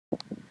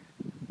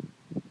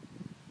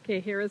Okay,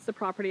 here is the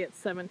property at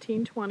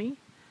 1720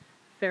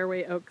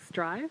 Fairway Oaks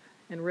Drive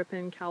in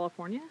Ripon,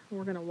 California.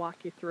 We're going to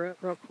walk you through it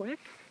real quick.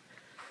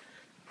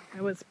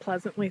 I was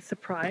pleasantly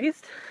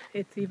surprised.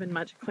 It's even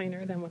much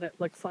cleaner than what it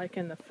looks like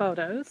in the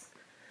photos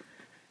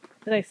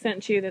that I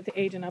sent you that the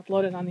agent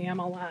uploaded on the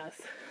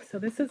MLS. So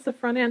this is the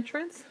front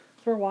entrance.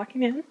 So we're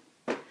walking in.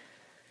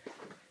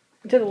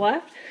 To the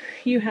left,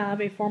 you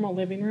have a formal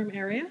living room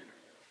area.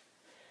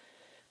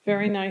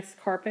 Very nice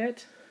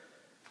carpet.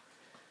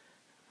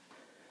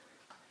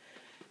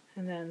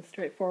 And then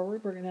straight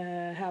forward, we're going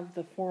to have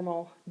the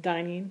formal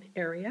dining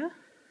area.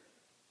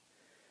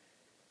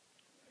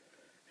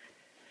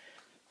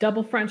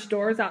 Double French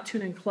doors out to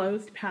an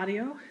enclosed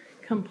patio,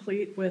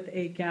 complete with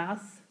a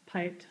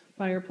gas-piped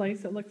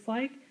fireplace, it looks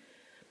like.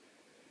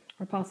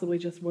 Or possibly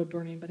just wood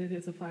burning, but it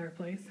is a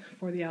fireplace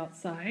for the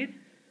outside.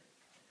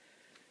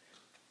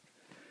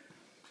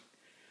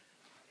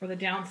 For the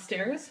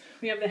downstairs,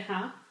 we have the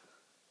half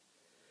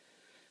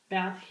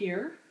bath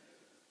here.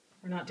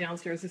 Or not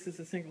downstairs, this is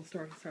a single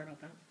story, sorry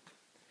about that.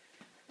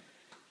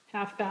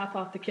 Half bath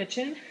off the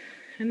kitchen,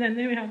 and then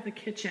we have the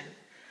kitchen.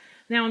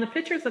 Now in the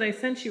pictures that I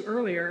sent you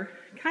earlier,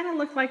 it kind of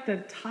looked like the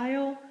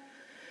tile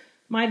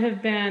might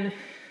have been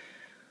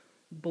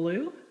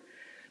blue,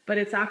 but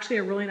it's actually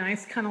a really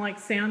nice kind of like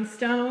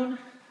sandstone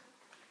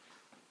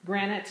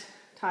granite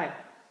tile.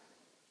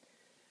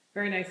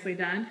 Very nicely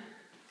done.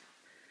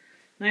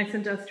 Nice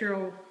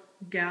industrial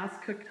gas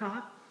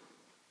cooktop.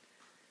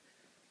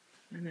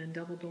 And then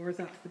double doors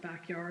out to the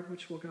backyard,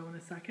 which we'll go in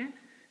a second.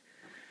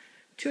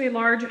 To a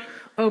large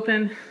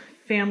open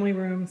family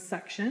room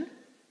section.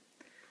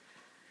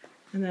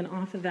 And then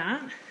off of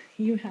that,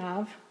 you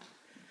have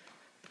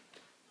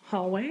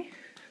hallway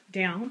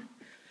down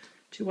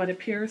to what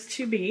appears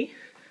to be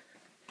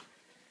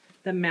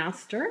the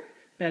master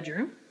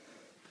bedroom.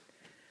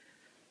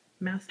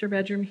 Master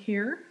bedroom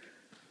here.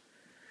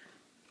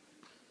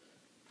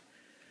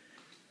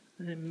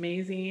 An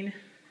amazing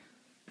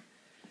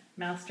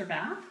master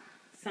bath.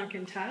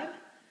 Sunken tub,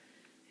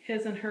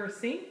 his and her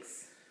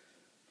sinks.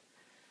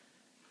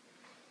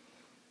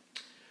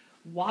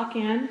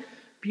 Walk-in,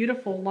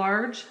 beautiful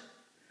large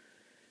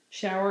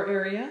shower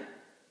area.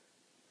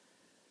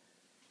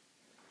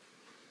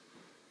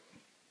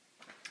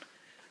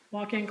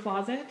 Walk-in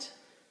closet,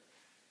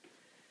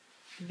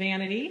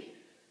 vanity,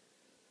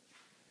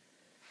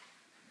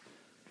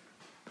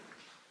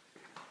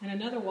 and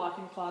another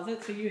walk-in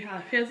closet. So you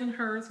have his and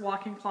hers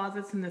walk-in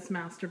closets in this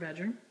master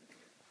bedroom.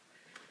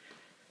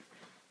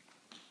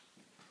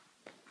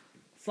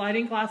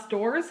 Sliding glass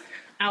doors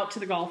out to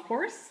the golf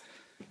course.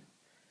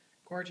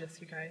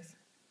 Gorgeous, you guys.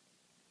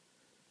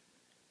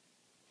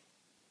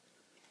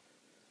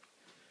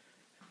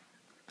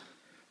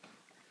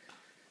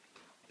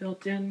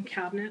 Built-in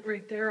cabinet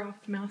right there off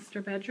the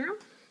master bedroom.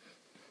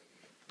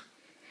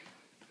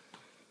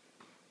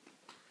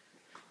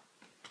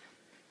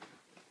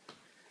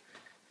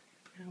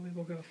 Now we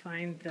will go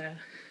find the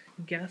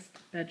guest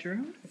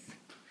bedrooms.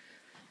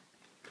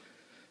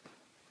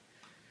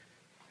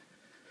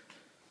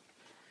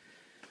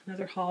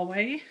 Another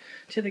hallway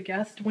to the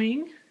guest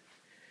wing.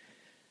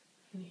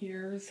 And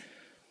here's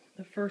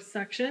the first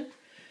section.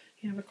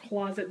 You have a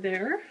closet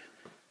there.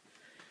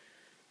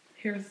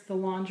 Here's the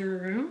laundry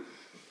room.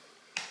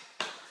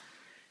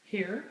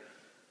 Here.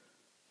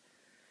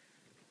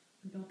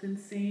 Built-in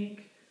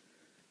sink.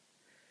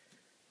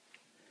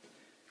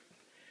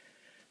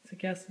 It's a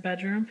guest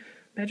bedroom.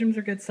 Bedrooms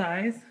are good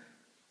size.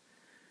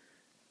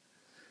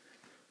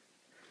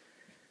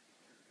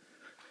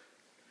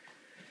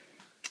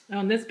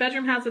 And this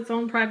bedroom has its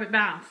own private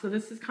bath, so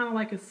this is kind of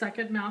like a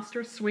second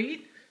master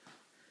suite.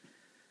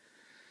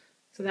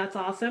 So that's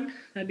awesome.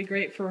 That'd be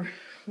great for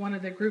one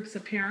of the group's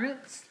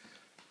appearance.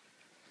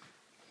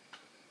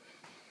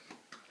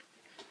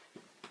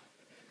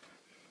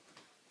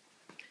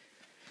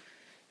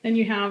 Then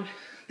you have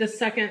the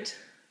second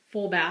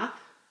full bath,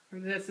 or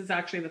this is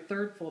actually the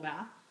third full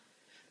bath.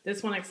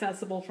 This one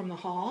accessible from the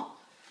hall.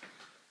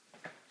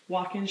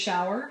 Walk-in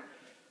shower.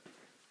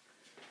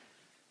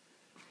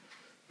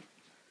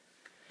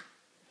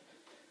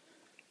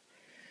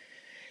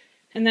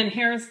 And then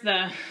here's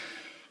the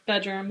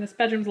bedroom. This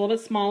bedroom's a little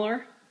bit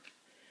smaller.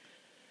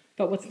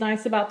 But what's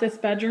nice about this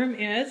bedroom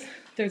is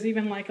there's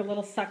even like a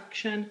little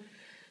section,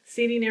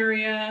 seating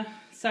area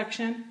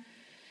section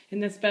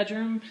in this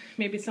bedroom.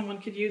 Maybe someone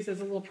could use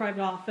as a little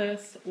private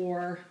office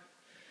or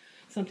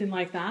something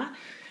like that.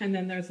 And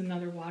then there's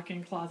another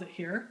walk-in closet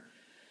here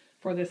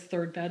for this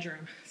third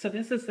bedroom. So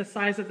this is the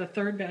size of the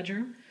third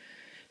bedroom.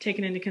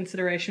 Taking into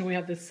consideration, we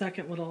have this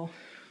second little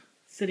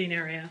sitting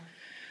area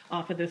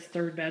off of this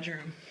third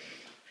bedroom.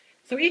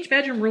 So each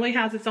bedroom really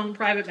has its own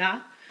private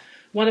bath.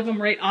 One of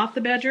them right off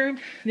the bedroom,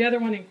 the other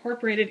one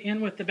incorporated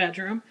in with the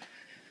bedroom,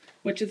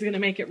 which is going to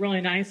make it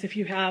really nice if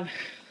you have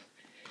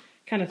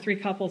kind of three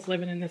couples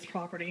living in this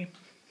property.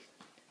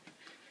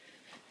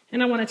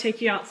 And I want to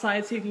take you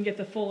outside so you can get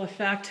the full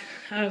effect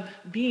of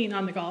being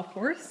on the golf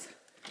course.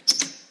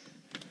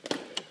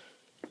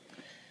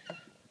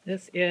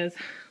 This is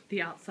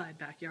the outside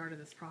backyard of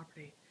this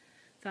property.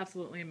 It's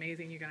absolutely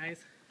amazing, you guys.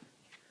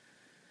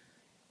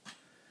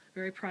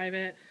 very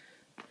private.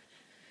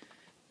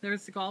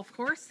 There's the golf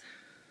course.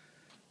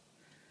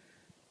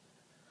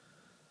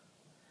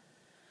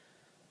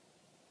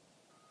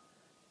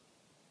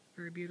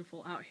 Very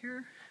beautiful out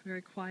here,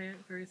 very quiet,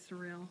 very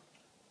surreal.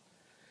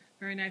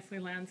 Very nicely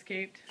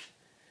landscaped,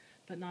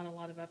 but not a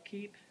lot of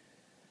upkeep.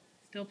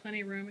 Still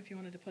plenty of room if you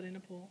wanted to put in a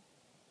pool.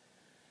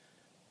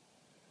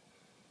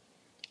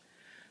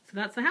 So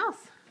that's the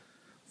house.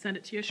 Send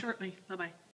it to you shortly. Bye-bye.